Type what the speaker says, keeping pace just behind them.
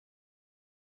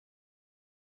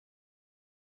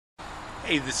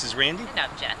Hey, this is Randy. And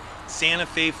I'm Jen.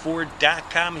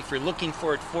 SantaFeFord.com. If you're looking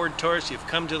for a Ford Taurus, you've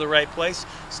come to the right place.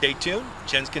 Stay tuned.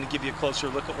 Jen's going to give you a closer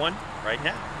look at one right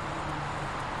now.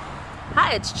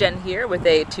 Hi, it's Jen here with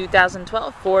a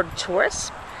 2012 Ford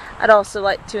Taurus. I'd also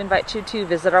like to invite you to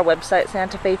visit our website,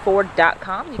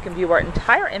 SantaFeFord.com. You can view our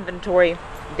entire inventory,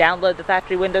 download the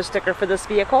factory window sticker for this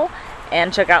vehicle,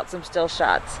 and check out some still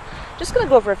shots. Just going to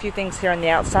go over a few things here on the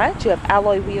outside. You have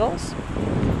alloy wheels,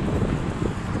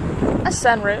 a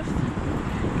sunroof,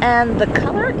 and the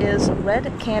color is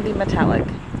red candy metallic.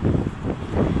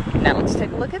 Now let's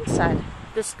take a look inside.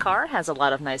 This car has a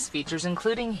lot of nice features,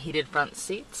 including heated front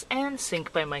seats and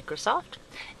Sync by Microsoft,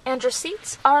 and your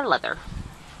seats are leather.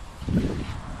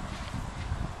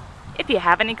 If you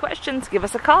have any questions, give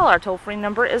us a call. Our toll-free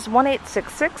number is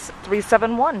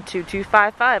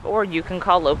 1-866-371-2255, or you can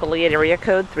call locally at area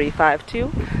code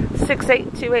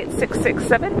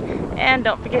 352-682-8667. And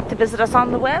don't forget to visit us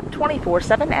on the web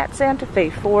 24/7 at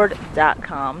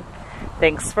SantaFeFord.com.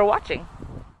 Thanks for watching.